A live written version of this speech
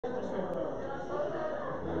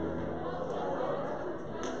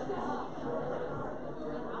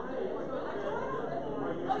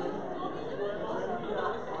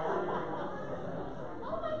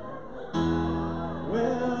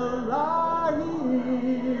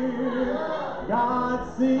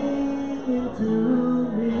start singing to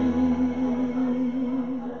me.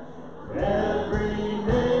 Every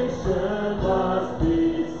nation must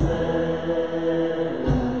be saved.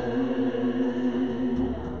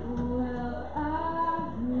 Well, I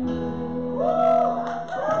hear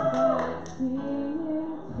God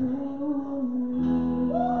singing to me.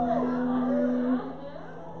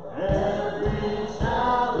 Every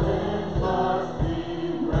challenge must be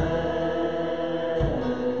raised.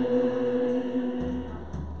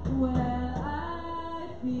 Well, I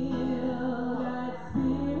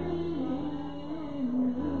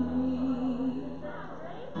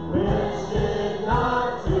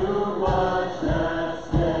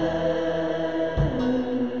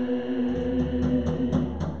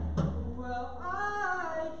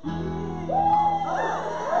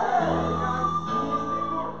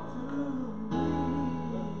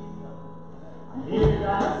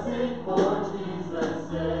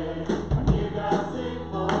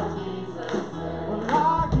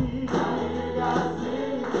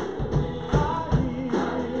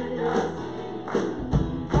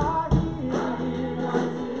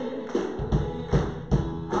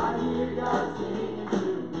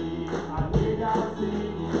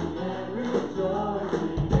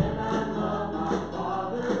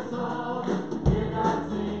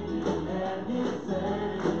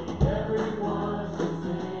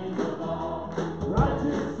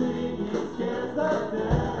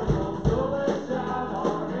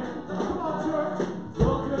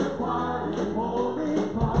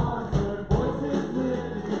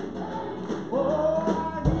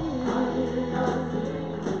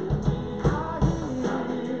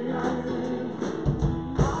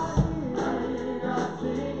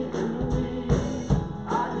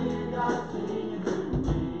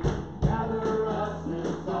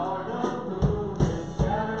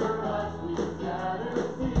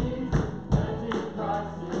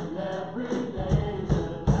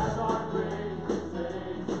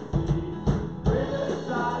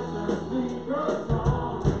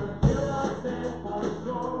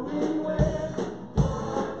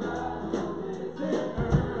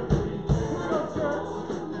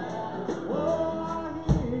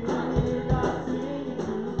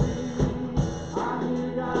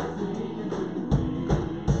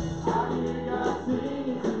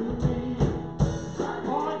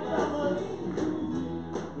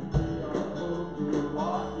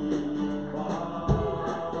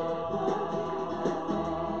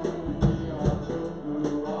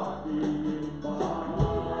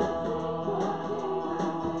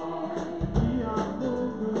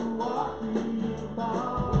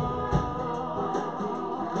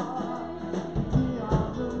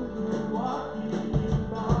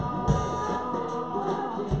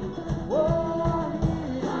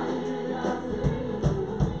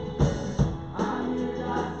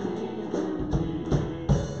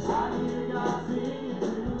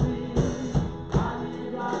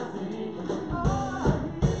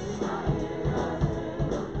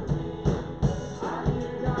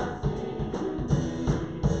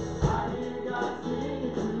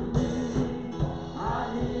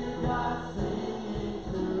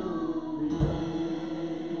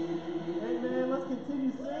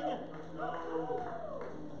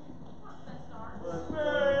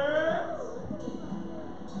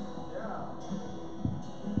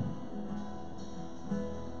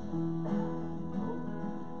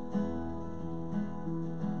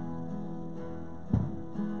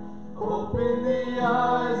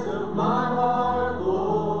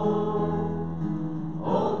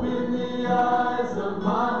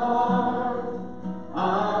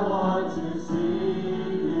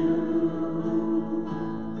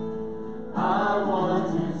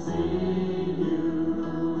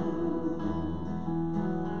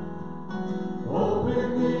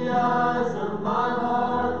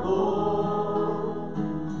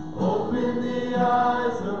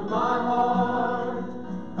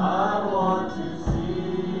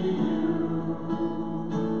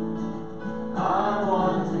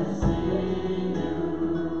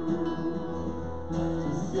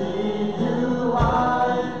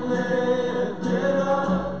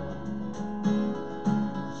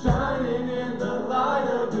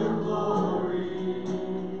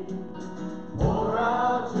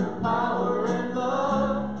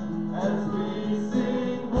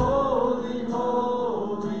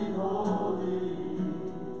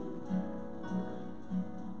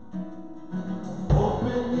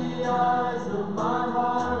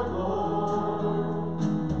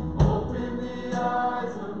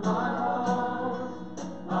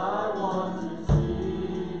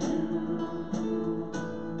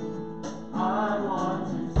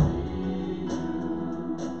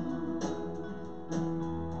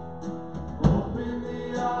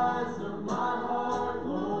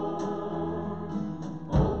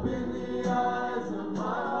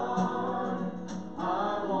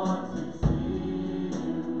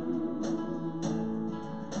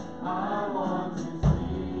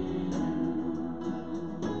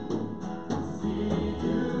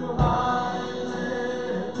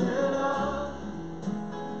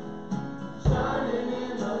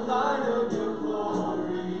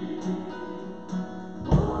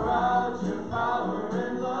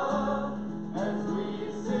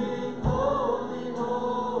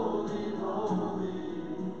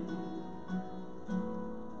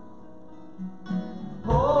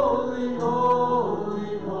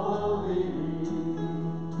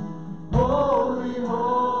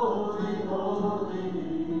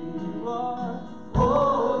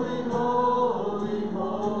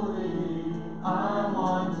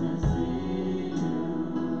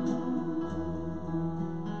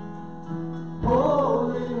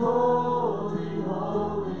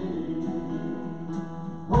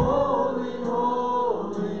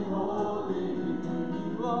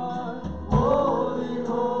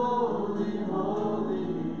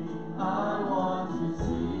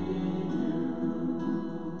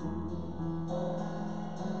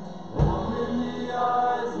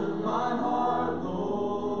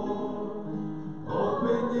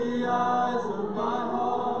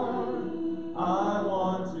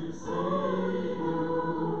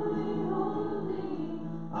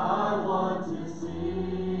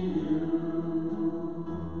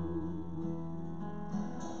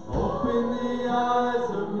Open the eyes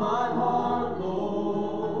of my heart,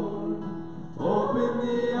 Lord. Open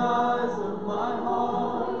the eyes of my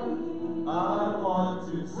heart. I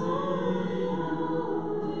want to see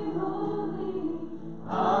you.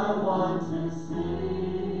 I want to see you.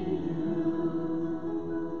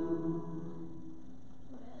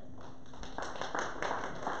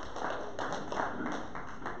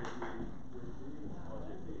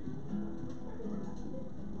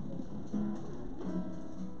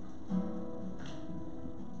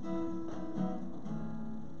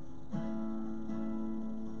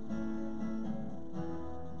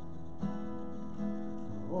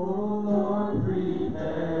 Oh Lord,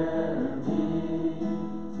 prepare me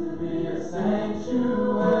to be a sanctuary,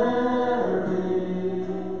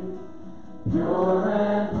 pure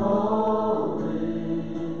and holy,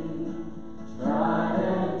 tried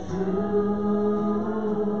and true.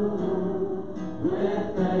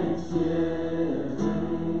 With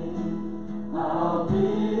thanksgiving, I'll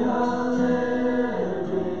be a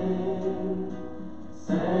living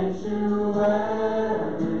sanctuary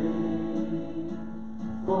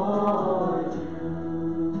for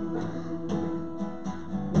you.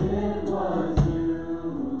 It was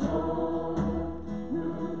you, Lord, who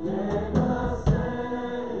gave us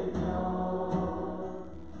Savior,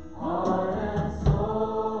 heart and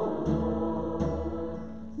soul, Lord,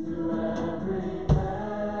 to every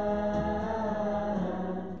man.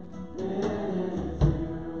 It is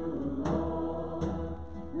you, Lord,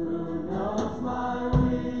 who knows my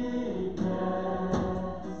weakness.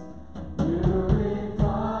 You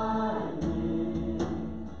refine me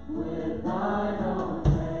with thine own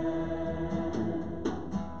hand.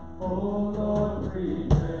 Oh Lord,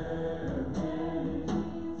 prepare me to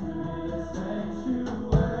be a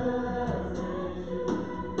sanctuary,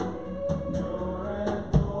 pure and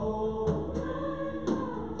holy,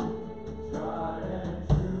 tried and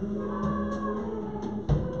true.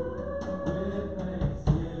 With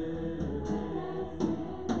thanksgiving,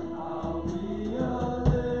 I'll be a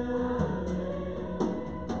living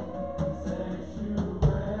sanctuary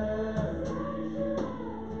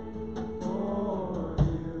for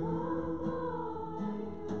you.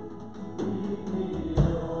 Lead me, O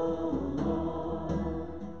Lord,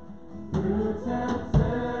 through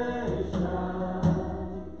temptation.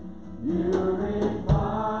 You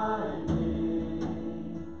refine me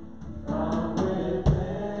from within.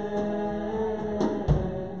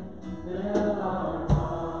 Fill our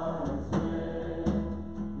hearts with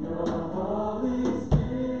your Holy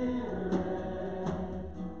Spirit,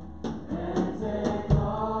 and take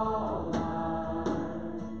all our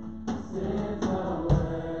sins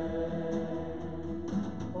away.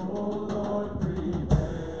 Oh Lord,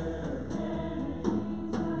 prepare me to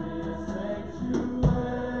be a sanctuary,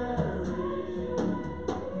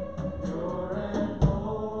 pure and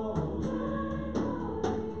holy,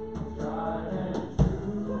 tried and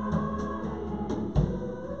true.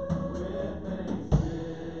 With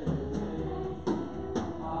thanksgiving,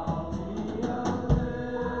 I'll be a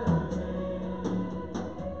living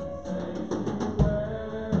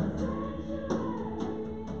sanctuary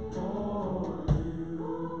for you.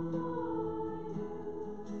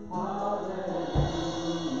 Hallelujah,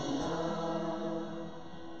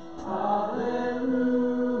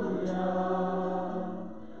 hallelujah,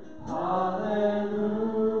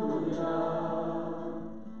 hallelujah,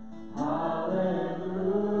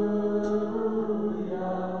 hallelujah,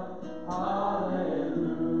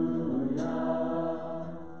 hallelujah,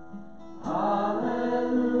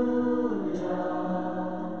 hallelujah,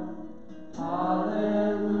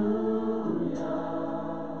 hallelujah,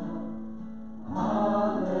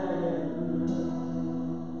 hallelujah.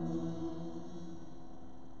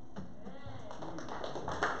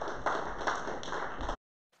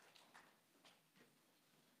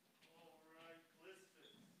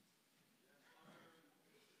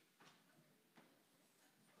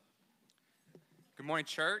 Good morning,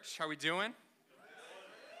 church. How we doing?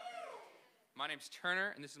 My name's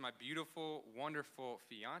Turner, and this is my beautiful, wonderful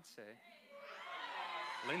fiance,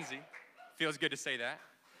 Lindsay. Feels good to say that.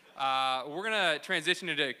 We're going to transition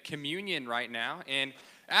into communion right now. And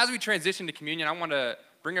as we transition to communion, I want to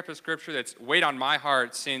bring up a scripture that's weighed on my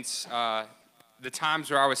heart since the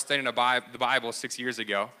times where I was studying the Bible 6 years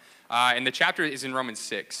ago. And the chapter is in Romans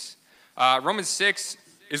 6. Romans 6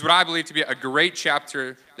 is what I believe to be a great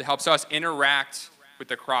chapter that helps us interact with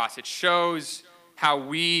the cross. It shows how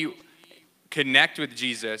we connect with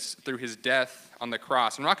Jesus through his death on the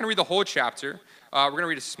cross. I'm not going to read the whole chapter. We're going to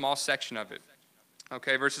read a small section of it.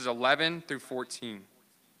 Okay, verses 11 through 14.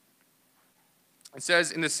 It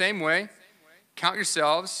says, "In the same way, count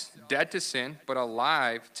yourselves dead to sin, but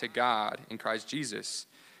alive to God in Christ Jesus.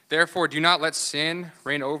 Therefore, do not let sin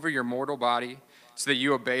reign over your mortal body so that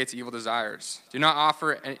you obey its evil desires. Do not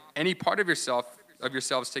offer any part of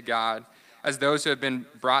yourselves to God as those who have been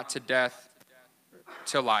brought to death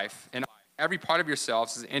to life, and every part of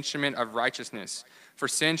yourselves is an instrument of righteousness. For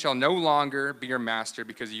sin shall no longer be your master,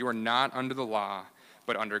 because you are not under the law,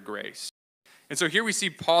 but under grace. And so here we see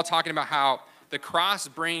Paul talking about how the cross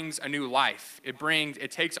brings a new life.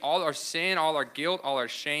 It takes all our sin, all our guilt, all our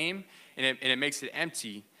shame, and it makes it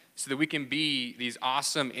empty so that we can be these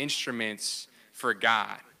awesome instruments for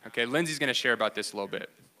God. Okay, Lindsay's going to share about this a little bit.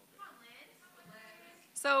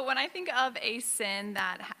 So when I think of a sin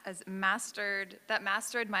that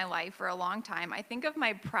mastered my life for a long time, I think of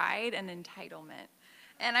my pride and entitlement.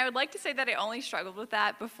 And I would like to say that I only struggled with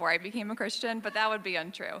that before I became a Christian, but that would be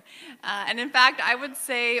untrue. And in fact, I would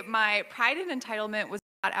say my pride and entitlement was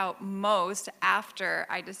brought out most after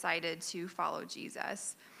I decided to follow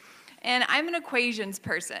Jesus. And I'm an equations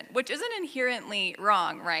person, which isn't inherently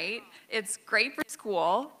wrong, right? It's great for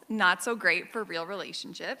school, not so great for real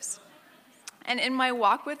relationships. And in my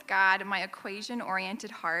walk with God, my equation-oriented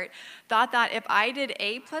heart thought that if I did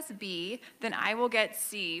A plus B, then I will get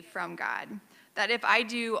C from God. That if I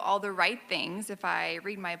do all the right things, if I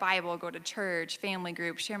read my Bible, go to church, family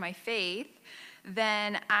group, share my faith,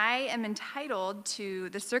 then I am entitled to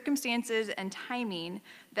the circumstances and timing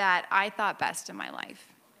that I thought best in my life.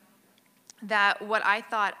 That what I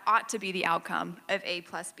thought ought to be the outcome of A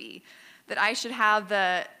plus B. That I should have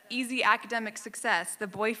the easy academic success, the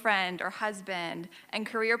boyfriend or husband, and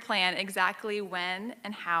career plan exactly when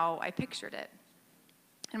and how I pictured it.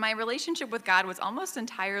 And my relationship with God was almost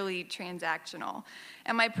entirely transactional.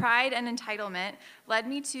 And my pride and entitlement led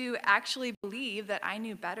me to actually believe that I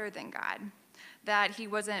knew better than God, that he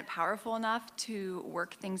wasn't powerful enough to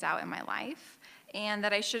work things out in my life, and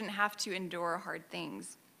that I shouldn't have to endure hard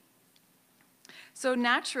things. So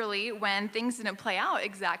naturally, when things didn't play out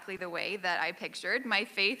exactly the way that I pictured, my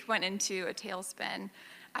faith went into a tailspin.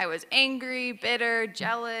 I was angry, bitter,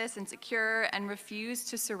 jealous, insecure, and refused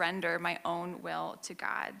to surrender my own will to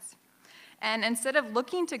God's. And instead of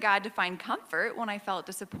looking to God to find comfort when I felt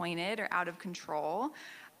disappointed or out of control,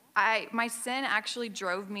 my sin actually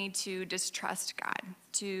drove me to distrust God,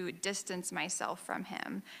 to distance myself from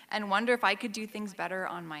him, and wonder if I could do things better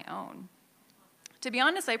on my own. To be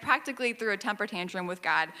honest, I practically threw a temper tantrum with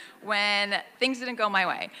God when things didn't go my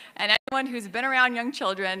way. And anyone who's been around young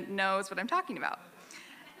children knows what I'm talking about.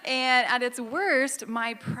 And at its worst,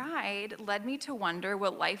 my pride led me to wonder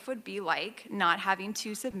what life would be like not having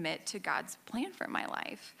to submit to God's plan for my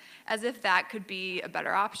life, as if that could be a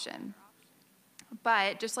better option.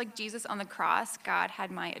 But just like Jesus on the cross, God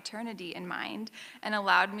had my eternity in mind and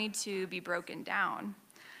allowed me to be broken down.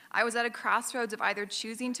 I was at a crossroads of either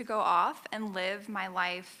choosing to go off and live my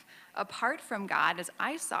life apart from God as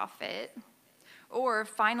I saw fit, or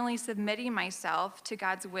finally submitting myself to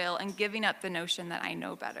God's will and giving up the notion that I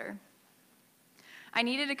know better. I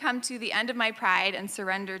needed to come to the end of my pride and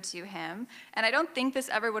surrender to him, and I don't think this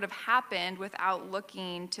ever would have happened without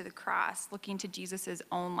looking to the cross, looking to Jesus'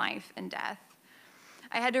 own life and death.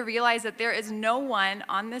 I had to realize that there is no one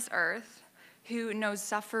on this earth who knows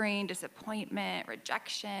suffering, disappointment,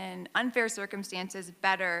 rejection, unfair circumstances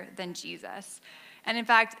better than Jesus. And in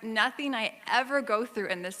fact, nothing I ever go through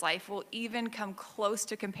in this life will even come close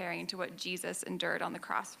to comparing to what Jesus endured on the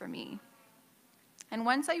cross for me. And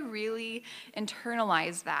once I really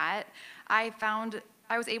internalized that, I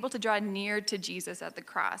was able to draw near to Jesus at the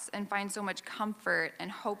cross and find so much comfort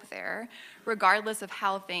and hope there, regardless of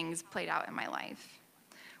how things played out in my life.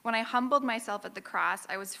 When I humbled myself at the cross,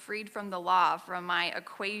 I was freed from the law, from my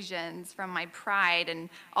equations, from my pride, and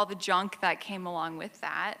all the junk that came along with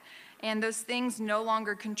that. And those things no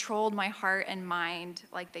longer controlled my heart and mind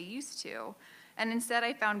like they used to. And instead,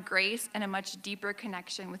 I found grace and a much deeper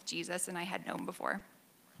connection with Jesus than I had known before.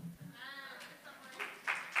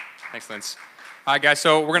 Thanks, Linz. All right, guys,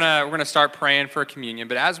 so we're gonna start praying for communion.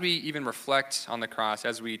 But as we even reflect on the cross,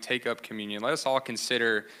 as we take up communion, let us all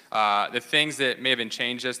consider the things that may have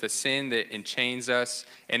enchained us, the sin that enchains us,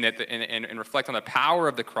 and reflect on the power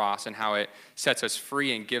of the cross and how it sets us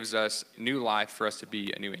free and gives us new life for us to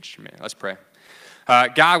be a new instrument. Let's pray.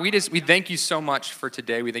 God, we thank you so much for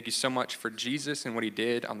today. We thank you so much for Jesus and what he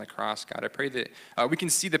did on the cross, God. I pray that we can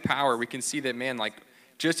see the power. We can see that, man, like,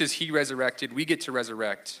 just as he resurrected, we get to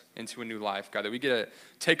resurrect into a new life, God, that we get to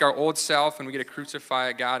take our old self and we get to crucify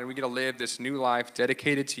it, God, and we get to live this new life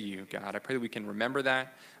dedicated to you, God. I pray that we can remember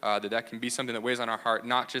that can be something that weighs on our heart,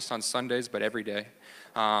 not just on Sundays, but every day,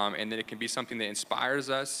 and that it can be something that inspires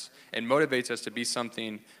us and motivates us to be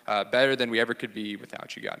something better than we ever could be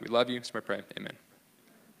without you, God. We love you, so I pray, amen.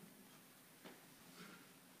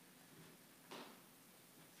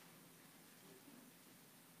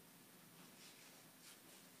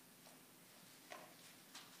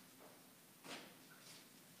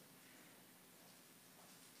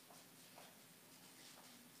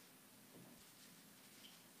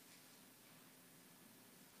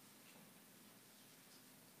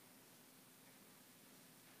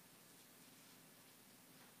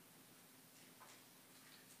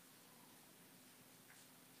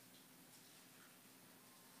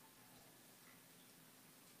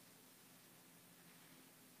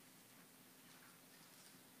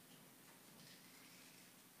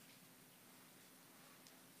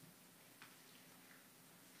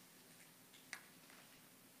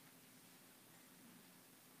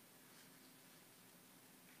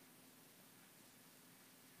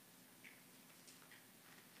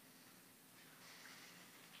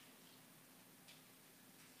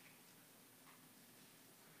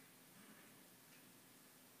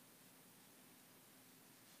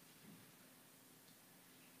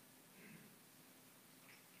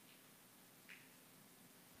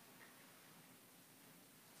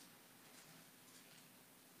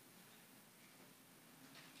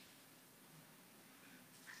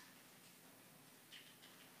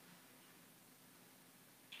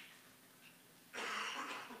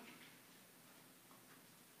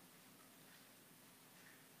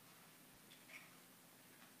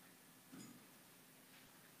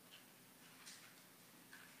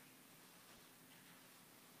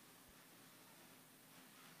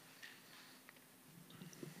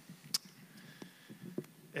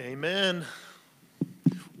 Amen.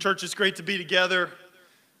 Church, it's great to be together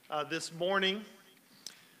this morning.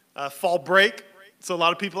 Fall break, so a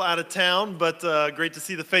lot of people out of town, but great to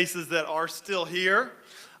see the faces that are still here.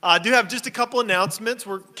 I do have just a couple announcements.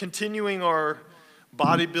 We're continuing our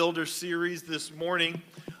bodybuilder series this morning.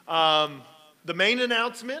 The main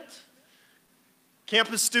announcement,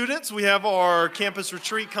 campus students, we have our campus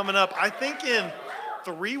retreat coming up, I think in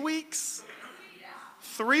 3 weeks.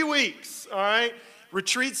 3 weeks, all right?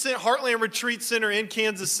 Heartland Retreat Center in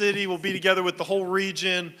Kansas City. We'll be together with the whole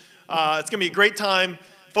region. It's going to be a great time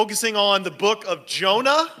focusing on the book of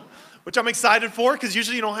Jonah, which I'm excited for because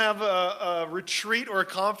usually you don't have a retreat or a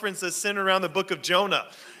conference that's centered around the book of Jonah.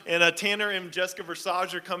 And Tanner and Jessica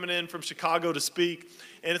Versage are coming in from Chicago to speak,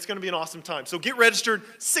 and it's going to be an awesome time. So get registered,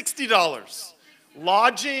 $60.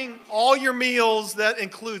 Lodging, all your meals, that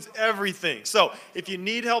includes everything. So if you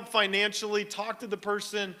need help financially, talk to the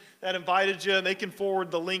person that invited you, and they can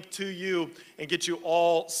forward the link to you and get you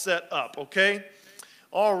all set up, okay?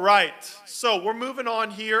 All right, so we're moving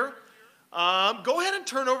on here. Go ahead and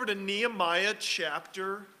turn over to Nehemiah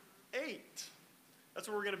chapter 8. That's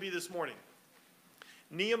where we're going to be this morning.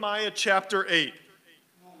 Nehemiah chapter 8.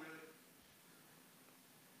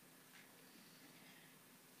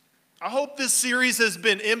 I hope this series has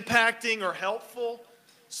been impacting or helpful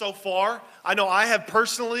so far. I know I have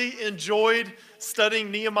personally enjoyed studying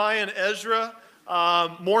Nehemiah and Ezra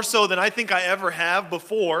more so than I think I ever have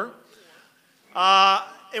before.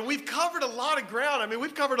 And we've covered a lot of ground. I mean,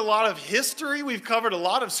 we've covered a lot of history. We've covered a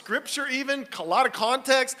lot of scripture even, a lot of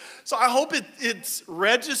context. So I hope it's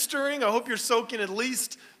registering. I hope you're soaking at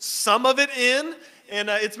least some of it in. And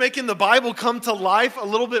it's making the Bible come to life a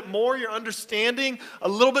little bit more. You're understanding a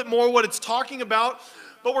little bit more what it's talking about.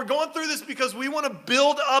 But we're going through this because we want to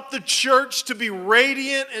build up the church to be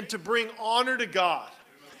radiant and to bring honor to God.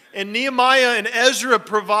 And Nehemiah and Ezra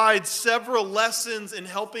provide several lessons in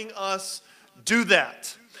helping us do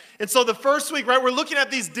that. And so the first week, right, we're looking at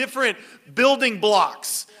these different building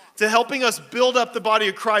blocks to helping us build up the body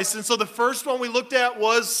of Christ. And so the first one we looked at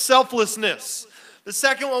was selflessness. The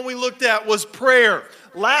second one we looked at was prayer.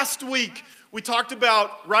 Last week, we talked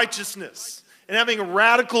about righteousness and having a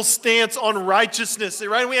radical stance on righteousness,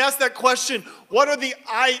 right? And we asked that question, what are the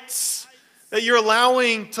ites that you're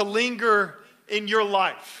allowing to linger in your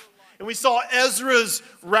life? And we saw Ezra's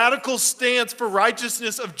radical stance for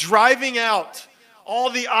righteousness of driving out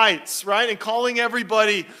all the ites, right? And calling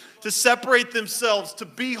everybody to separate themselves, to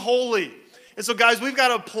be holy. And so, guys, we've got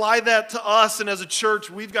to apply that to us. And as a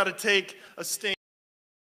church, we've got to take a stand.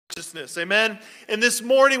 Amen. And this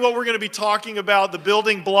morning, what we're going to be talking about, the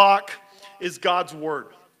building block, is God's Word.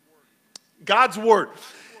 God's Word.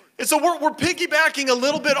 And so we're piggybacking a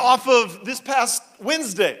little bit off of this past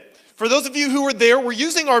Wednesday. For those of you who were there, we're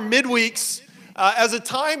using our midweeks as a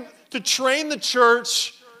time to train the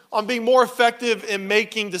church on being more effective in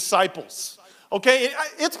making disciples. Okay,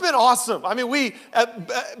 it's been awesome. I mean,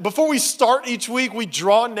 before we start each week, we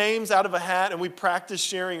draw names out of a hat and we practice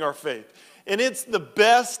sharing our faith. And it's the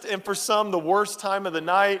best and for some the worst time of the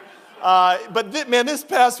night. But this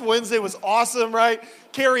past Wednesday was awesome, right?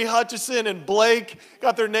 Carrie Hutchison and Blake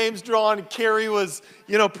got their names drawn. Carrie was,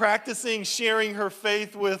 practicing sharing her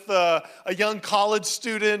faith with a young college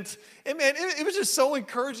student. And man, it was just so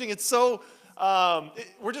encouraging. It's so,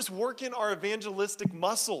 we're just working our evangelistic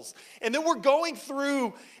muscles. And then we're going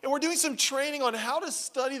through and we're doing some training on how to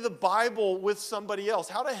study the Bible with somebody else,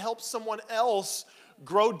 how to help someone else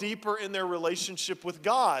grow deeper in their relationship with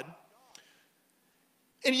God.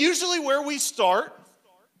 And usually where we start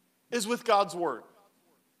is with God's Word.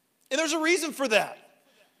 And there's a reason for that.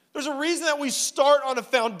 There's a reason that we start on a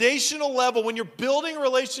foundational level when you're building a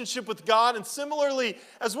relationship with God. And similarly,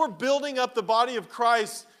 as we're building up the body of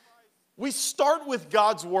Christ, we start with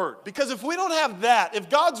God's Word. Because if we don't have that, if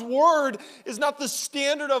God's Word is not the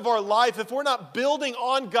standard of our life, if we're not building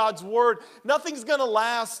on God's Word, nothing's going to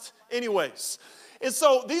last anyways. And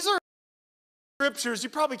so these are scriptures.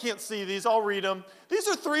 You probably can't see these. I'll read them. These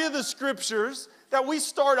are 3 of the scriptures that we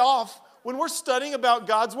start off when we're studying about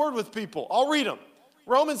God's Word with people. I'll read them.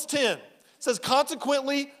 Romans 10 says,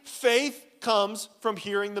 consequently, faith comes from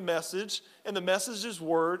hearing the message, and the message is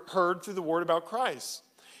heard through the word about Christ.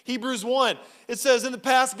 Hebrews 1, it says, in the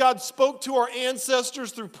past, God spoke to our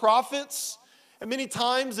ancestors through prophets, and many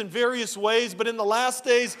times in various ways, but in the last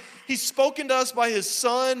days, He's spoken to us by His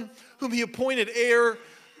Son, whom He appointed heir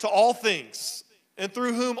to all things, and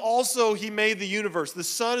through whom also He made the universe. The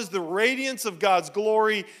Son is the radiance of God's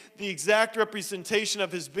glory, the exact representation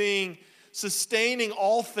of His being, sustaining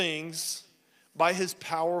all things by His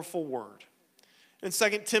powerful word. In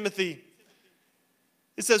 2 Timothy,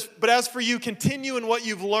 It says, but as for you, continue in what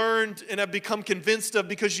you've learned and have become convinced of,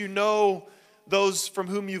 because you know those from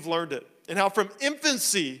whom you've learned it, and how from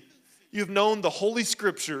infancy you've known the Holy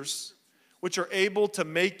Scriptures, which are able to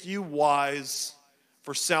make you wise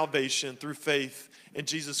for salvation through faith in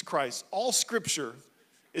Jesus Christ. All Scripture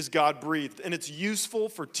is God-breathed, and it's useful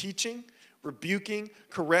for teaching, rebuking,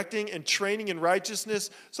 correcting, and training in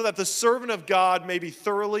righteousness, so that the servant of God may be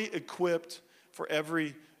thoroughly equipped for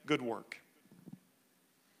every good work.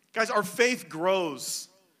 Guys, our faith grows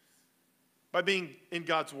by being in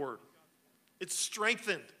God's Word. It's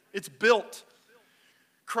strengthened. It's built.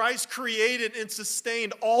 Christ created and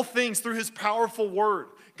sustained all things through His powerful Word.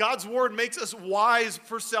 God's Word makes us wise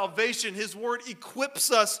for salvation. His Word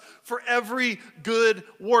equips us for every good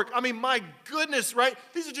work. I mean, my goodness, right?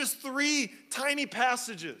 These are just 3 tiny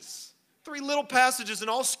passages, 3 little passages in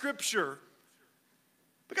all Scripture.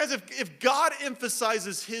 But guys, if God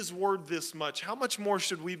emphasizes His Word this much, how much more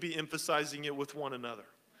should we be emphasizing it with one another?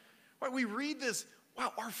 Right? We read this,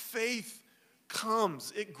 wow, our faith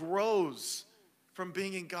comes, it grows from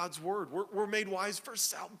being in God's Word. We're made wise for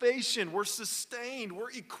salvation. We're sustained.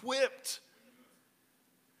 We're equipped.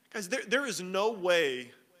 Guys, there is no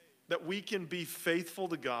way that we can be faithful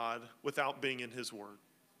to God without being in His Word.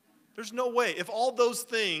 There's no way. If all those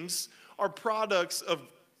things are products of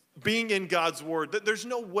being in God's Word, there's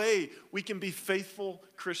no way we can be faithful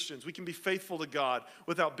Christians. We can be faithful to God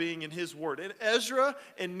without being in His Word. And Ezra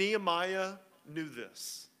and Nehemiah knew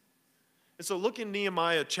this. And so look in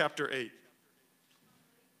Nehemiah chapter 8.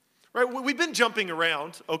 Right, we've been jumping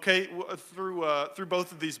around, okay, through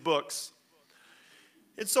both of these books.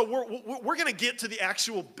 And so we're going to get to the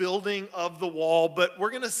actual building of the wall, but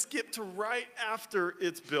we're going to skip to right after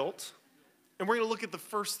it's built. And we're going to look at the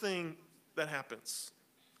first thing that happens.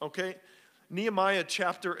 Okay? Nehemiah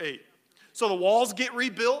chapter 8. So the walls get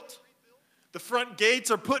rebuilt. The front gates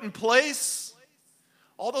are put in place.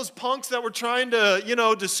 All those punks that were trying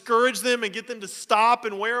to, discourage them and get them to stop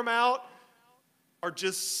and wear them out are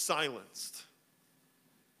just silenced.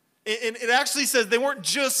 And it actually says they weren't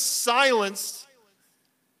just silenced.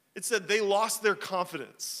 It said they lost their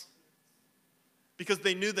confidence because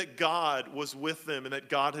they knew that God was with them and that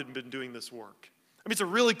God had been doing this work. I mean, it's a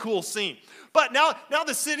really cool scene. But now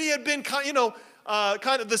the city had been,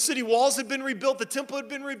 the city walls had been rebuilt, the temple had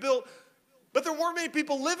been rebuilt, but there weren't many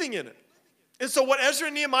people living in it. And so what Ezra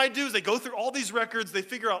and Nehemiah do is they go through all these records, they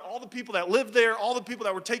figure out all the people that lived there, all the people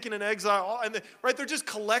that were taken in exile, they're just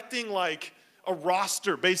collecting like a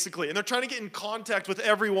roster, basically, and they're trying to get in contact with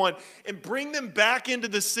everyone and bring them back into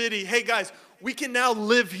the city. Hey, guys, we can now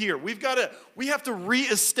live here. We have to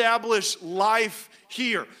reestablish life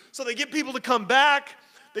here. So they get people to come back.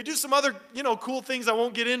 They do some other, cool things I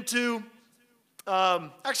won't get into.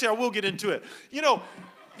 Actually, I will get into it.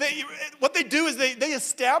 What they do is they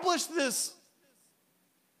establish this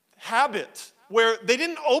habit where they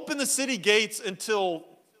didn't open the city gates until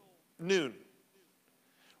noon.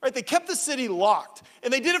 Right? They kept the city locked.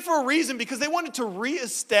 And they did it for a reason, because they wanted to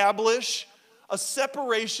reestablish a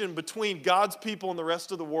separation between God's people and the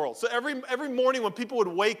rest of the world. So every morning when people would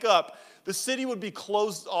wake up, the city would be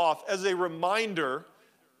closed off as a reminder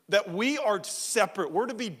that we are separate. We're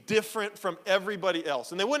to be different from everybody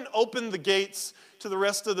else. And they wouldn't open the gates to the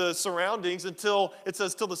rest of the surroundings until, it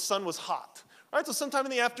says, till the sun was hot. All right, so sometime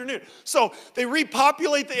in the afternoon. So they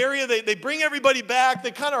repopulate the area. They bring everybody back.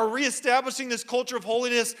 They kind of are reestablishing this culture of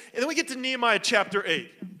holiness. And then we get to Nehemiah chapter 8.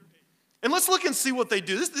 And let's look and see what they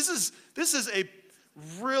do. This is a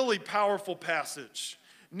really powerful passage.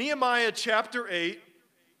 Nehemiah chapter 8.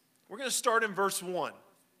 We're going to start in verse 1. It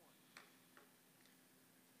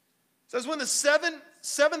says, when the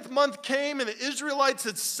seventh month came and the Israelites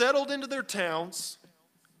had settled into their towns,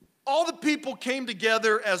 all the people came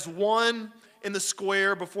together as one in the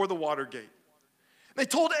square before the water gate. They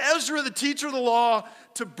told Ezra, the teacher of the law,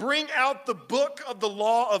 to bring out the book of the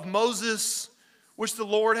law of Moses, which the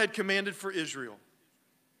Lord had commanded for Israel.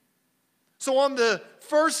 So on the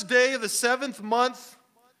first day of the 7th month,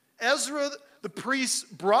 Ezra the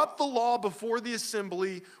priest brought the law before the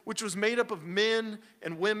assembly, which was made up of men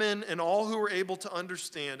and women and all who were able to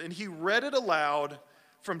understand. And he read it aloud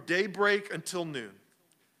from daybreak until noon.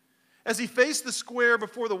 As he faced the square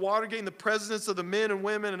before the water gate in the presence of the men and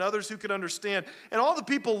women and others who could understand, and all the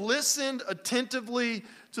people listened attentively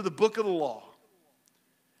to the book of the law.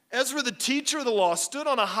 Ezra, the teacher of the law, stood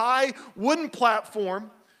on a high wooden platform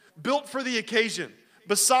built for the occasion.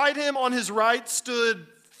 Beside him on his right stood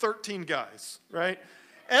 13 guys, right?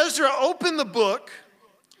 Ezra opened the book,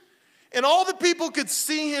 and all the people could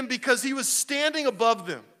see him because he was standing above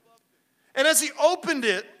them. And as he opened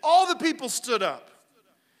it, all the people stood up.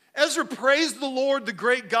 Ezra praised the Lord, the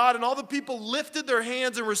great God, and all the people lifted their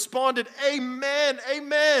hands and responded, "Amen,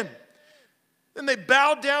 amen." Then they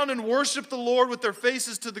bowed down and worshiped the Lord with their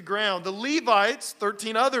faces to the ground. The Levites,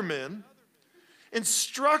 13 other men,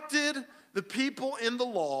 instructed the people in the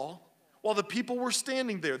law while the people were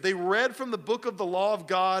standing there. They read from the book of the law of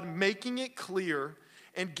God, making it clear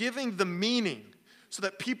and giving the meaning so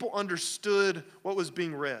that people understood what was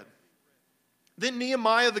being read. Then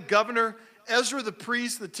Nehemiah, the governor, Ezra, the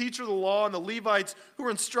priest, the teacher of the law, and the Levites who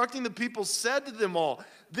were instructing the people said to them all,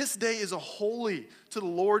 "This day is a holy to the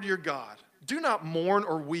Lord your God. Do not mourn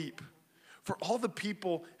or weep." For all the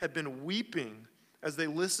people had been weeping as they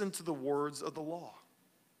listened to the words of the law.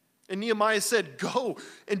 And Nehemiah said, "Go,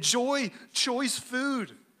 enjoy choice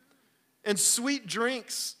food and sweet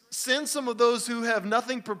drinks. Send some of those who have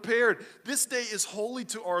nothing prepared. This day is holy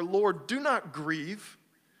to our Lord. Do not grieve,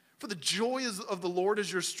 for the joy of the Lord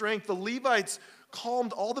is your strength." The Levites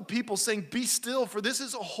calmed all the people, saying, "Be still, for this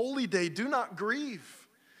is a holy day. Do not grieve."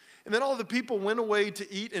 And then all the people went away to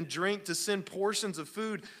eat and drink, to send portions of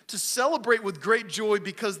food, to celebrate with great joy,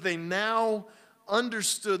 because they now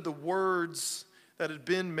understood the words that had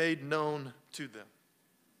been made known to them.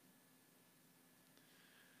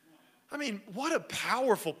 I mean, what a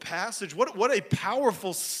powerful passage. What a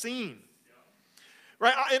powerful scene.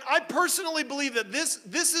 Right? And I personally believe that this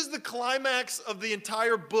is the climax of the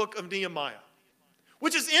entire book of Nehemiah,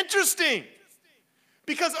 which is interesting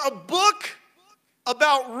because a book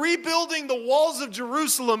about rebuilding the walls of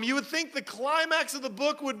Jerusalem, you would think the climax of the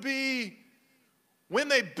book would be when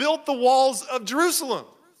they built the walls of Jerusalem.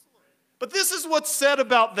 But this is what's said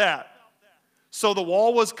about that. So the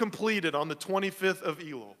wall was completed on the 25th of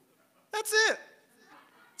Elul. That's it.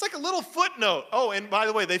 It's like a little footnote. Oh, and by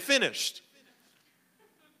the way, they finished.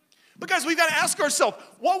 But guys, we've got to ask ourselves,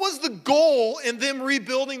 what was the goal in them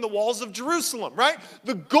rebuilding the walls of Jerusalem, right?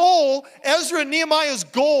 The goal, Ezra and Nehemiah's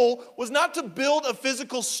goal, was not to build a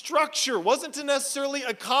physical structure, wasn't to necessarily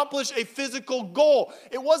accomplish a physical goal.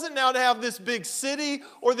 It wasn't now to have this big city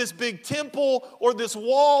or this big temple or this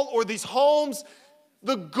wall or these homes.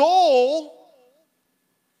 The goal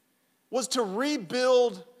was to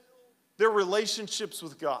rebuild their relationships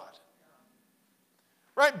with God.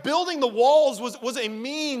 Right? Building the walls was a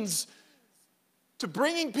means to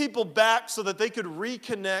bringing people back so that they could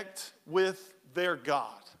reconnect with their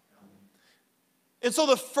God. And so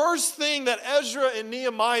the first thing that Ezra and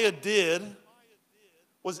Nehemiah did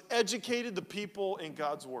was educated the people in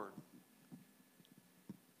God's word.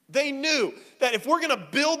 They knew that if we're going to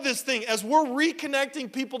build this thing, as we're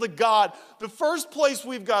reconnecting people to God, the first place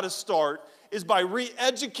we've got to start is by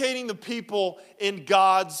re-educating the people in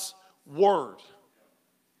God's word.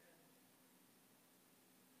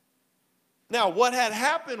 Now, what had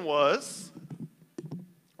happened was,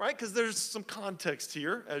 right, because there's some context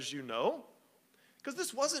here, as you know, because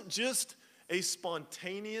this wasn't just a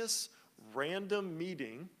spontaneous, random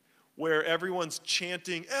meeting where everyone's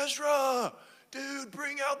chanting, "Ezra, dude,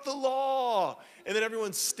 bring out the law." And then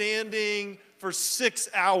everyone's standing for 6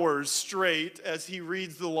 hours straight as he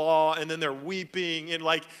reads the law, and then they're weeping and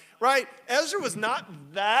right? Ezra was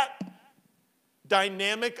not that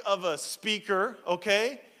dynamic of a speaker,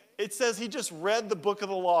 okay? It says he just read the book of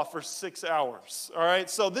the law for 6 hours, all right?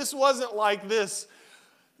 So this wasn't like this,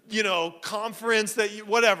 conference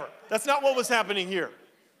whatever. That's not what was happening here.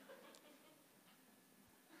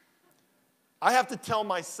 I have to tell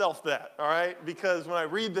myself that, all right? Because when I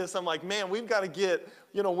read this, I'm like, man, we've got to get,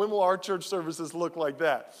 when will our church services look like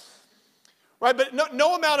that? Right? But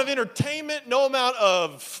no amount of entertainment, no amount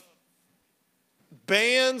of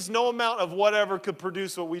bands, no amount of whatever could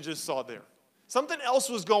produce what we just saw there. Something else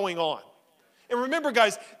was going on. And remember,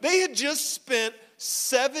 guys, they had just spent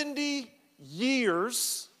 70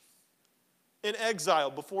 years in exile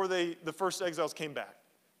before the first exiles came back.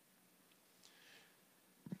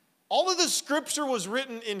 All of the scripture was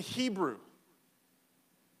written in Hebrew.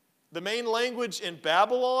 The main language in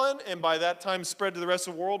Babylon, and by that time spread to the rest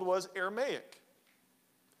of the world, was Aramaic.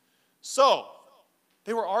 So,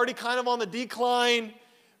 they were already kind of on the decline.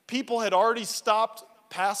 People had already stopped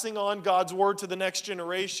passing on God's word to the next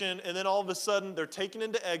generation, and then all of a sudden they're taken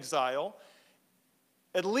into exile.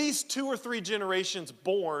 At least 2 or 3 generations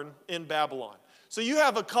born in Babylon. So you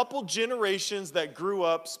have a couple generations that grew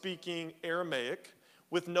up speaking Aramaic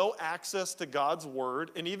with no access to God's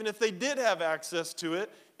word, and even if they did have access to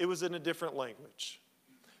it, it was in a different language.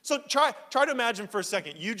 So try to imagine for a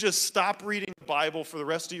second, you just stop reading the Bible for the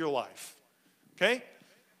rest of your life, okay?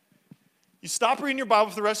 You stop reading your Bible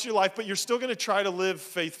for the rest of your life, but you're still going to try to live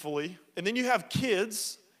faithfully. And then you have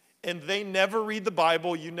kids, and they never read the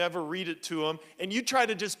Bible. You never read it to them. And you try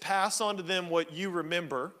to just pass on to them what you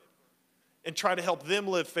remember. and try to help them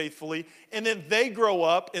live faithfully. And then they grow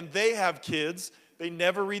up and they have kids. They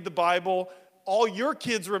never read the Bible. All your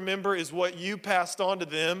kids remember is what you passed on to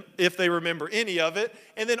them, if they remember any of it.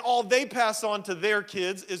 And then all they pass on to their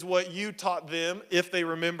kids is what you taught them, if they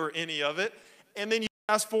remember any of it. And then you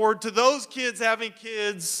fast forward to those kids having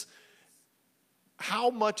kids.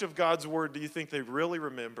 How much of God's word do you think they really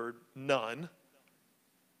remembered? None.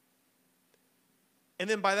 And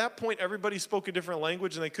then by that point, everybody spoke a different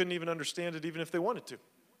language and they couldn't even understand it even if they wanted to.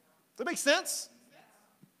 Does that make sense?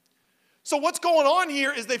 So what's going on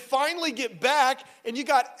here is they finally get back, and you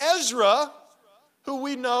got Ezra, who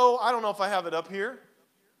we know, I don't know if I have it up here.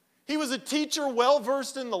 He was a teacher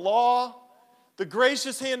well-versed in the law. The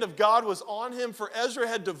gracious hand of God was on him, for Ezra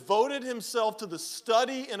had devoted himself to the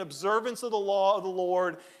study and observance of the law of the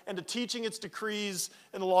Lord and to teaching its decrees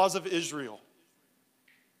and the laws of Israel.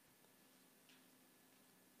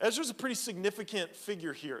 Ezra's a pretty significant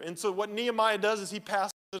figure here. And so what Nehemiah does is he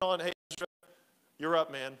passes it on. Hey, Ezra, you're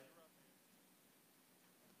up, man.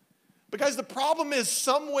 But guys, the problem is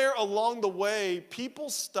somewhere along the way, people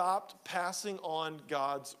stopped passing on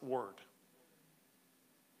God's word.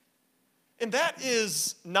 And that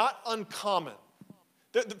is not uncommon.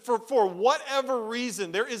 For whatever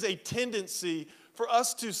reason, there is a tendency for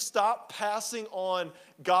us to stop passing on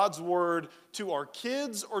God's word to our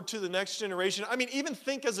kids or to the next generation. I mean, even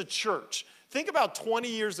think as a church. Think about 20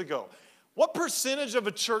 years ago. What percentage of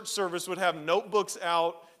a church service would have notebooks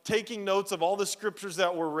out, taking notes of all the scriptures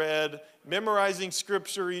that were read, memorizing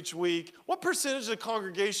scripture each week? What percentage of the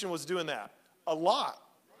congregation was doing that? A lot.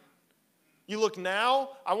 You look now,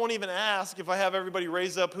 I won't even ask if I have everybody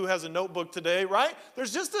raise up who has a notebook today, right?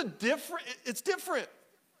 There's just it's different.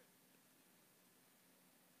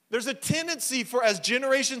 There's a tendency for, as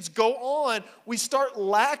generations go on, we start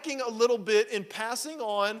lacking a little bit in passing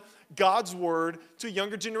on God's word to a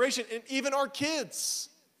younger generation, and even our kids.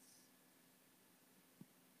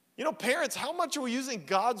 You know, parents, how much are we using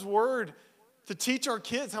God's word to teach our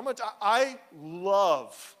kids? How much? I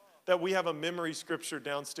love that we have a memory scripture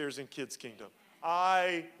downstairs in Kids Kingdom.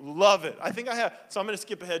 I love it. I think I have, so I'm going to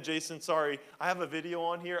skip ahead, Jason, sorry. I have a video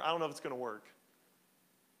on here. I don't know if it's going to work.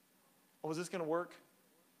 Oh, is this going to work?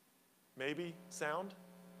 Maybe? Sound?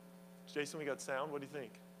 Jason, we got sound? What do you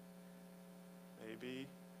think? Maybe.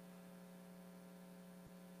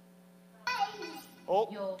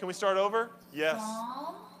 Oh, can we start over? Yes.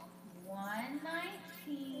 Psalm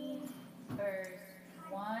 119, verse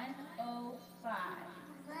 105.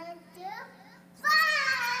 105.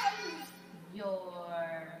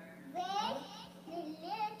 Your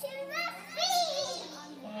bed to the feet.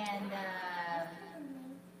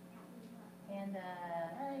 And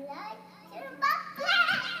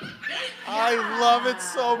I love it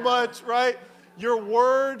so much, right? Your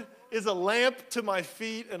word is a lamp to my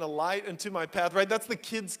feet and a light unto my path, right? That's the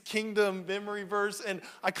Kids Kingdom memory verse. And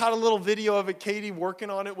I caught a little video of it, Katie working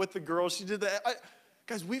on it with the girls. She did that.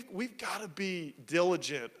 Guys, we've got to be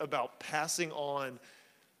diligent about passing on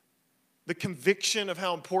the conviction of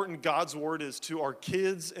how important God's word is to our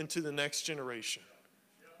kids and to the next generation.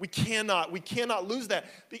 We cannot lose that.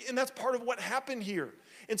 And that's part of what happened here.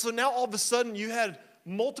 And so now all of a sudden you had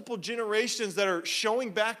multiple generations that are showing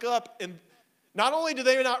back up, and not only do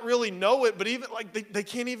they not really know it, but even like they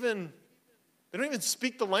don't even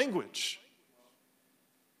speak the language.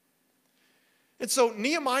 And so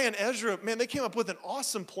Nehemiah and Ezra, man, they came up with an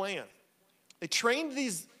awesome plan. They trained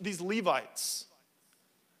these Levites,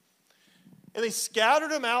 and they scattered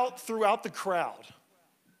them out throughout the crowd.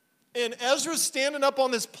 And Ezra's standing up on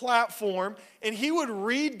this platform, and he would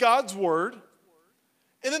read God's word,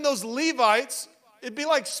 and then those Levites, it'd be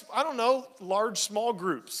like, I don't know, large, small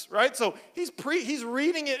groups, right? So he's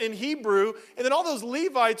reading it in Hebrew, and then all those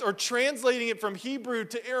Levites are translating it from Hebrew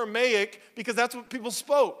to Aramaic because that's what people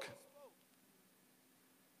spoke.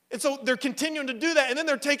 And so they're continuing to do that, and then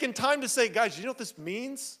they're taking time to say, guys, you know what this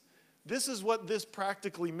means? This is what this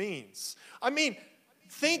practically means. I mean,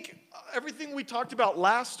 think everything we talked about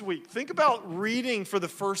last week. Think about reading for the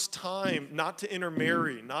first time, not to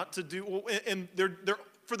intermarry, not to do, and they're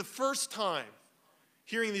for the first time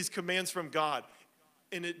hearing these commands from God,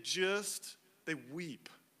 and they weep.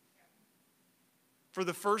 For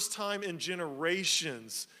the first time in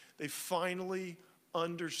generations, they finally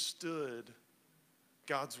understood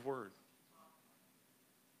God's word.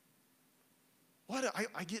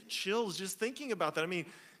 I get chills just thinking about that. I mean,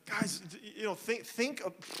 guys, you know, think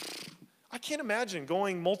of, I can't imagine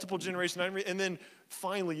going multiple generations, and then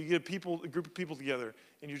finally you get a group of people together,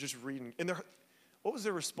 and you're just reading. And what was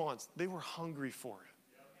their response? They were hungry for it.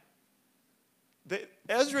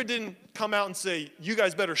 Ezra didn't come out and say, you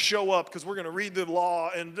guys better show up because we're going to read the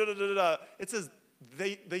law and da-da-da-da. It says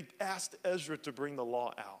they asked Ezra to bring the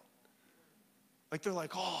law out. Like they're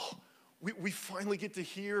like, oh, we finally get to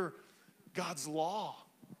hear God's law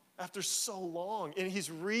after so long. And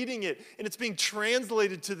he's reading it, and it's being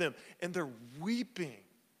translated to them, and they're weeping.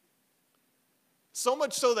 So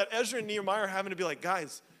much so that Ezra and Nehemiah are having to be like,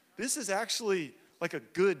 guys, this is actually like a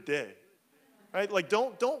good day. Right? Like,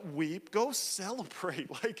 don't weep. Go celebrate.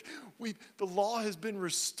 Like, the law has been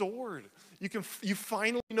restored. You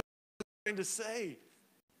finally know what I'm trying to say.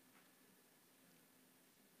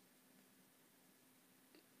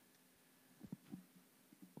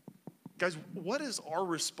 Guys, what is our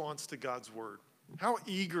response to God's word? How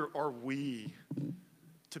eager are we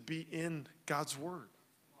to be in God's word?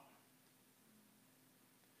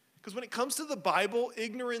 Because when it comes to the Bible,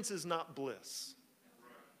 ignorance is not bliss.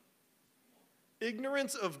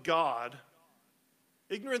 Ignorance of God,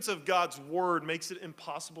 ignorance of God's word makes it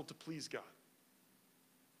impossible to please God.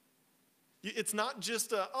 It's not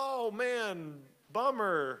just oh man,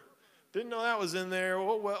 bummer, didn't know that was in there.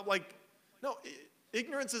 Oh, well, like, no,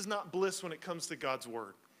 ignorance is not bliss when it comes to God's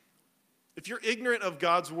word. If you're ignorant of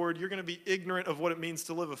God's word, you're going to be ignorant of what it means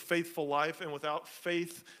to live a faithful life, and without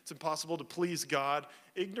faith, it's impossible to please God.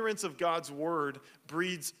 Ignorance of God's word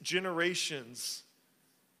breeds generations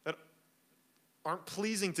that aren't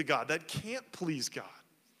pleasing to God, that can't please God.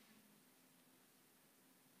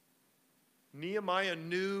 Nehemiah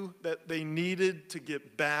knew that they needed to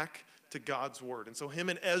get back to God's word. And so him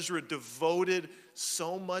and Ezra devoted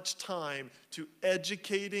so much time to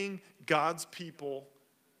educating God's people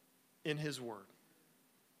in his word.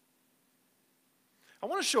 I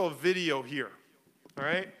want to show a video here, all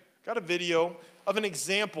right? Got a video of an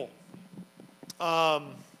example.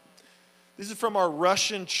 This is from our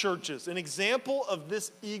Russian churches, an example of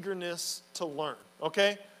this eagerness to learn,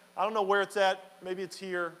 okay? I don't know where it's at. Maybe it's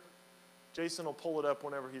here. Jason will pull it up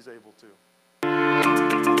whenever he's able to.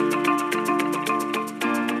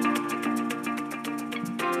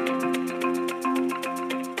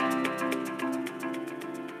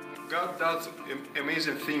 God does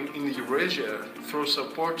amazing thing in Eurasia through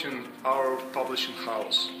supporting our publishing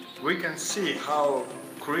house. We can see how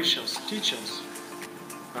Christians' teachings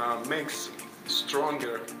makes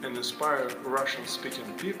stronger and inspire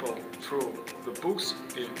Russian-speaking people through the books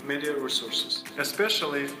and media resources,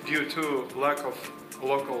 especially due to lack of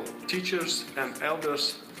local teachers and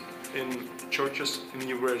elders in churches in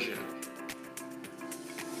Eurasia.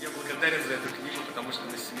 Я благодарен за эту книгу, потому что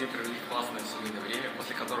мы с семьей провели классное семейное время,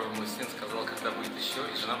 после которого мой сын сказал, когда будет еще,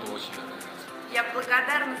 и жена была очень довольна. Я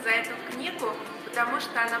благодарна за эту книгу, потому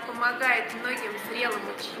что она помогает многим зрелым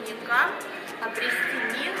ученикам обрести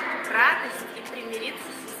мир, радость и примириться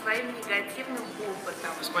со своим негативным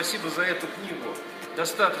опытом. Спасибо за эту книгу.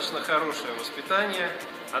 Достаточно хорошее воспитание.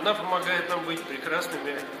 Она помогает нам быть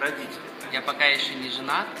прекрасными родителями. Я пока еще не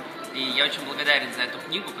женат, и я очень благодарен за эту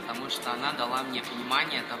книгу, потому что она дала мне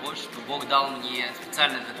понимание того, что Бог дал мне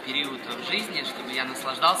специально этот период в жизни, чтобы я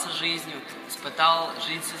наслаждался жизнью, испытал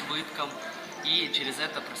жизнь с избытком и через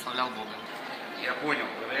это прославлял Бога. Я понял,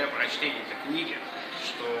 благодаря прочтению этой книги,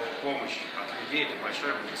 что помощь от людей – это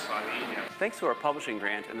большое благословение. Thanks to our publishing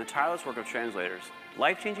grant and the tireless work of translators,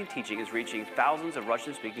 life-changing teaching is reaching thousands of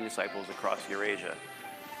Russian-speaking disciples across Eurasia.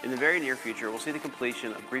 In the very near future, we'll see the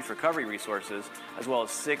completion of grief recovery resources, as well as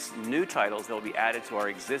 6 new titles that will be added to our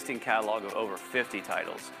existing catalog of over 50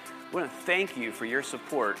 titles. We want to thank you for your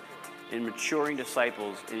support in maturing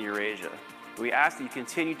disciples in Eurasia. We ask that you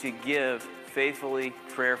continue to give faithfully,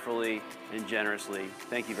 prayerfully, and generously.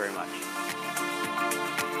 Thank you very much.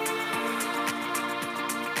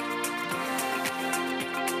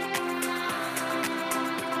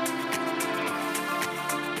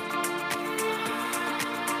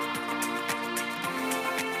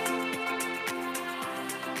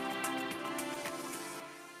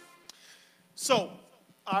 So,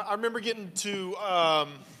 I remember getting to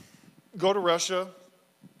go to Russia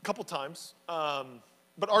a couple times.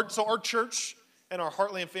 But our church and our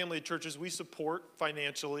Heartland family of churches, we support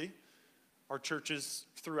financially our churches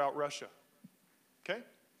throughout Russia. Okay?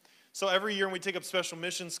 So every year when we take up special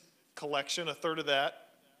missions collection, a third of that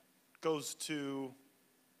goes to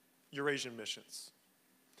Eurasian missions.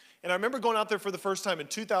 And I remember going out there for the first time in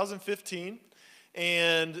 2015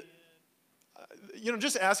 and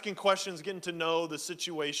just asking questions, getting to know the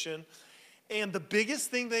situation. And the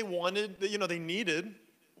biggest thing they wanted, they needed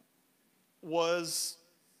was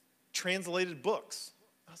translated books.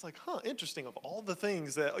 I was like, interesting. Of all the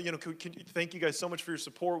things that, thank you guys so much for your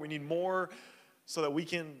support. We need more so that we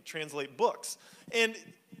can translate books. And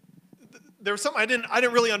there was something I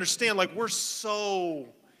didn't really understand. Like,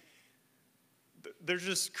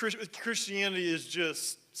 Christianity is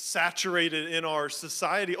just saturated in our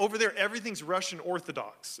society. Over there, everything's Russian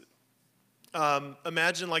Orthodox.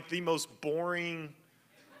 Imagine like the most boring,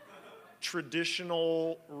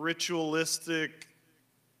 traditional, ritualistic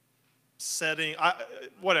setting.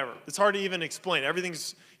 Whatever. It's hard to even explain.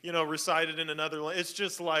 Everything's, recited in another language. It's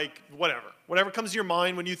just like whatever comes to your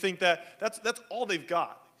mind when you think that. That's all they've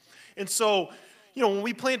got. And so, when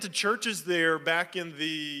we planted churches there back in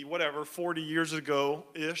the 40 years ago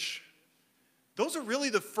ish, those are really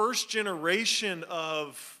the first generation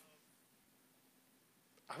of,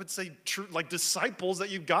 I would say, true, like disciples that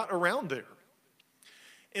you've got around there.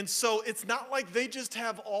 And so it's not like they just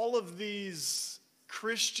have all of these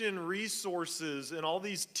Christian resources and all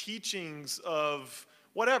these teachings of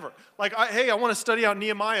whatever. Like, hey, I want to study out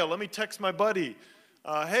Nehemiah. Let me text my buddy.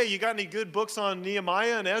 Hey, you got any good books on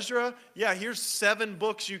Nehemiah and Ezra? Yeah, here's 7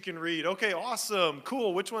 books you can read. Okay, awesome,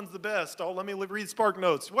 cool. Which one's the best? Oh, let me read Spark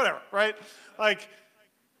Notes. Whatever, right? Like,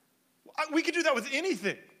 we could do that with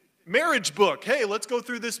anything. Marriage book. Hey, let's go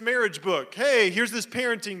through this marriage book. Hey, here's this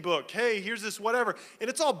parenting book. Hey, here's this whatever. And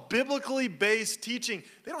it's all biblically based teaching.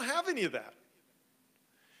 They don't have any of that.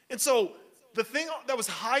 And so the thing that was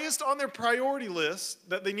highest on their priority list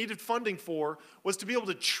that they needed funding for was to be able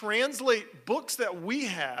to translate books that we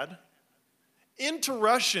had into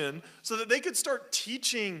Russian so that they could start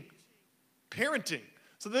teaching parenting.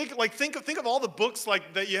 So they could, like, think of all the books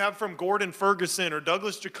like that you have from Gordon Ferguson or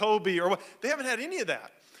Douglas Jacoby or what. They haven't had any of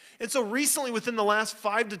that. And so recently, within the last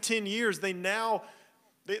 5 to 10 years, they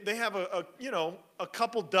have a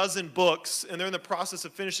couple dozen books, and they're in the process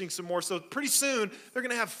of finishing some more. So pretty soon, they're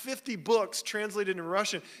going to have 50 books translated in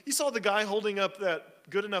Russian. You saw the guy holding up that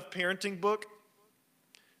Good Enough Parenting book?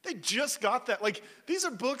 They just got that. Like, these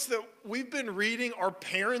are books that we've been reading, our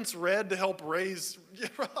parents read to help raise,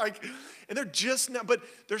 and they're just now, but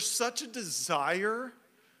there's such a desire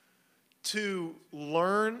to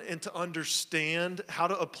learn and to understand how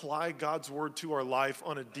to apply God's word to our life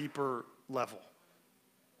on a deeper level.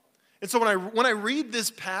 And so when I read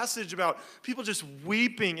this passage about people just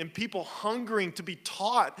weeping and people hungering to be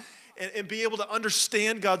taught and be able to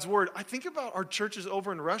understand God's word, I think about our churches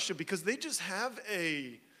over in Russia because they just have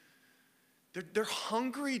they're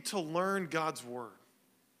hungry to learn God's word.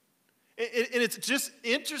 And it's just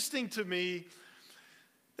interesting to me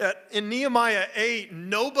that in Nehemiah 8,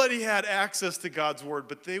 nobody had access to God's word,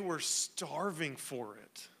 but they were starving for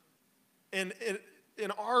it. And in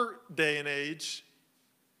our day and age,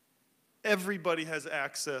 everybody has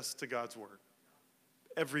access to God's word.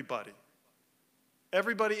 Everybody.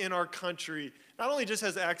 Everybody in our country not only just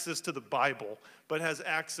has access to the Bible, but has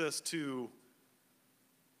access to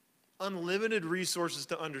unlimited resources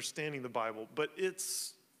to understanding the Bible. But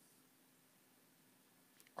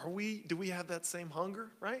do we have that same hunger,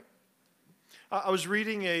 right? I was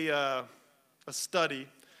reading a study.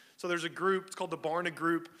 So there's a group, it's called the Barna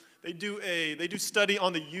Group. They do study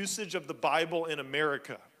on the usage of the Bible in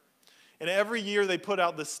America. And every year they put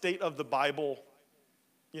out the State of the Bible,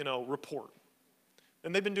 report.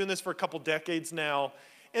 And they've been doing this for a couple decades now.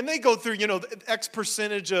 And they go through, X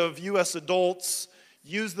percentage of U.S. adults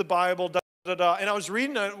use the Bible, And I was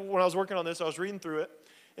reading, when I was working on this, I was reading through it.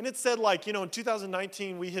 And it said in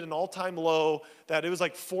 2019, we hit an all-time low that it was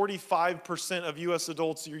like 45% of U.S.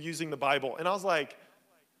 adults are using the Bible. And I was like,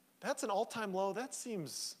 that's an all-time low? That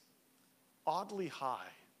seems oddly high.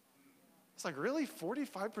 It's like, really?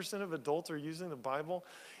 45% of adults are using the Bible?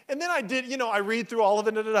 And then I read through all of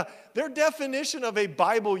it. Their definition of a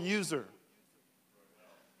Bible user: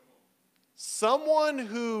 someone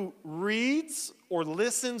who reads or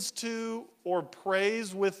listens to or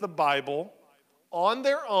prays with the Bible on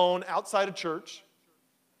their own outside of church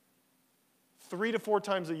 3 to 4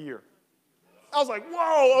 times a year. I was like,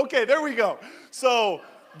 whoa, okay, there we go. So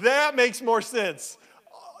that makes more sense.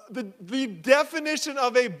 The definition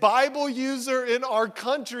of a Bible user in our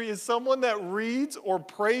country is someone that reads or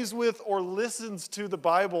prays with or listens to the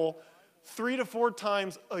Bible 3 to 4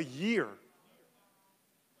 times a year.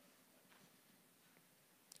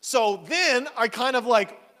 So then I kind of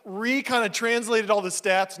translated all the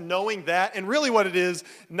stats knowing that, and really what it is,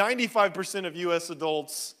 95% of U.S.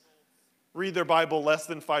 adults read their Bible less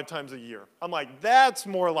than 5 times a year. I'm like, that's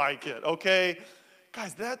more like it, okay?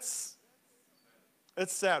 Guys, that's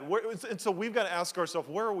sad. And so we've got to ask ourselves,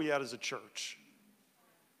 where are we at as a church?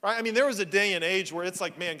 Right? I mean, there was a day and age where it's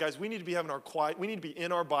like, man, guys, we need to be having our quiet, we need to be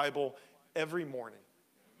in our Bible every morning.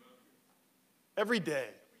 Every day.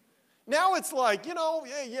 Now it's like, yeah,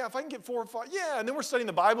 if I can get 4 or 5, yeah. And then we're studying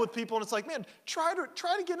the Bible with people, and it's like, man, try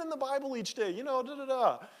to get in the Bible each day,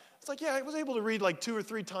 It's like, yeah, I was able to read like 2 or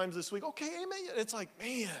 3 times this week. Okay, amen. It's like,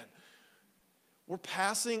 man, we're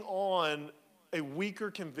passing on a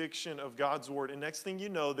weaker conviction of God's word. And next thing you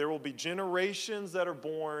know, there will be generations that are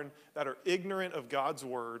born that are ignorant of God's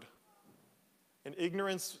word. And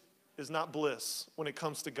ignorance is not bliss when it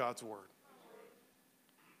comes to God's word.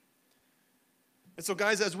 And so,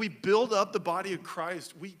 guys, as we build up the body of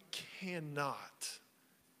Christ, we cannot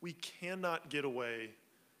get away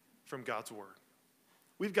from God's word.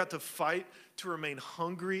 We've got to fight to remain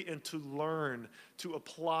hungry and to learn to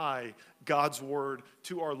apply God's word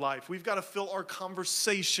to our life. We've got to fill our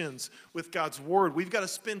conversations with God's word. We've got to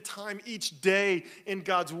spend time each day in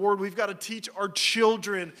God's word. We've got to teach our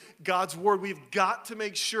children God's word. We've got to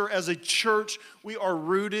make sure as a church we are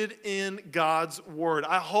rooted in God's word.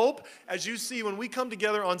 I hope, as you see, when we come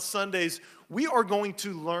together on Sundays, we are going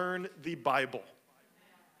to learn the Bible.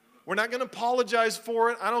 We're not going to apologize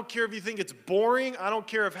for it. I don't care if you think it's boring. I don't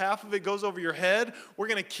care if half of it goes over your head. We're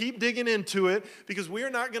going to keep digging into it because we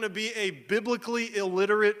are not going to be a biblically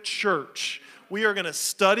illiterate church. We are going to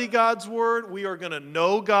study God's word. We are going to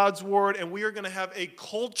know God's word. And we are going to have a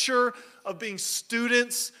culture of being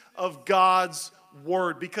students of God's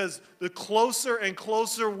word. Because the closer and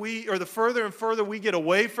closer the further and further we get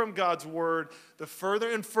away from God's word, the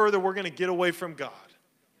further and further we're going to get away from God.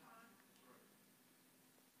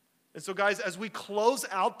 And so, guys, as we close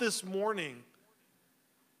out this morning,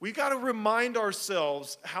 we got to remind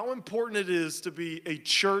ourselves how important it is to be a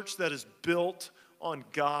church that is built on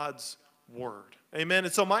God's word. Amen.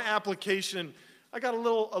 And so my application, I got a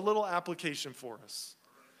little application for us.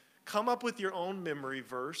 Come up with your own memory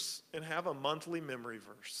verse and have a monthly memory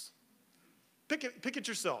verse. Pick it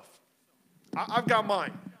yourself. I've got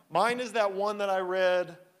mine. Mine is that one that I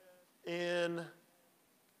read in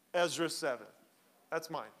Ezra 7. That's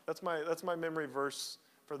mine. That's my memory verse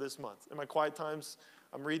for this month. In my quiet times,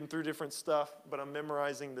 I'm reading through different stuff, but I'm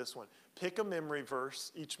memorizing this one. Pick a memory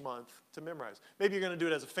verse each month to memorize. Maybe you're going to do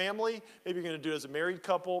it as a family. Maybe you're going to do it as a married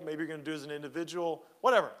couple. Maybe you're going to do it as an individual.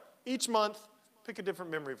 Whatever. Each month, pick a different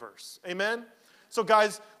memory verse. Amen? So,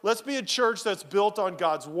 guys, let's be a church that's built on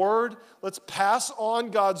God's word. Let's pass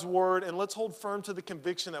on God's word, and let's hold firm to the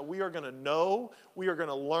conviction that we are going to know, we are going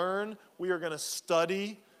to learn, we are going to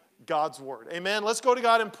study God's word. Amen. Let's go to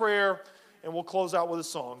God in prayer, and we'll close out with a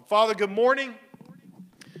song. Father, good morning.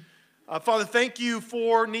 Father, thank you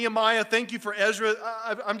for Nehemiah. Thank you for Ezra.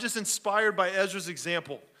 I'm just inspired by Ezra's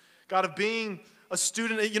example. God, of being a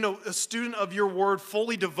student of your word,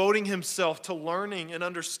 fully devoting himself to learning and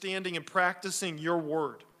understanding and practicing your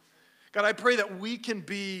word. God, I pray that we can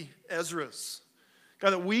be Ezra's.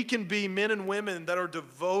 God, that we can be men and women that are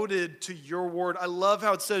devoted to your word. I love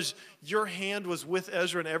how it says your hand was with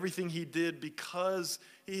Ezra in everything he did because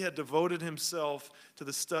he had devoted himself to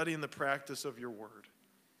the study and the practice of your word.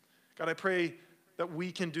 God, I pray that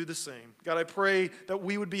we can do the same. God, I pray that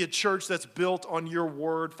we would be a church that's built on your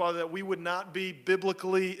word. Father, that we would not be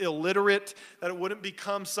biblically illiterate, that it wouldn't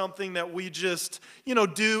become something that we just,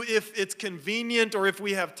 do if it's convenient or if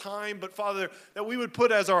we have time. But Father, that we would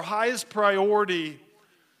put as our highest priority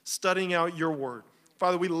studying out your word.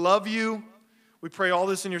 Father, we love you. We pray all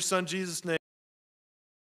this in your son Jesus' name.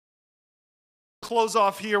 Close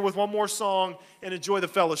off here with one more song and enjoy the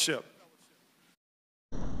fellowship.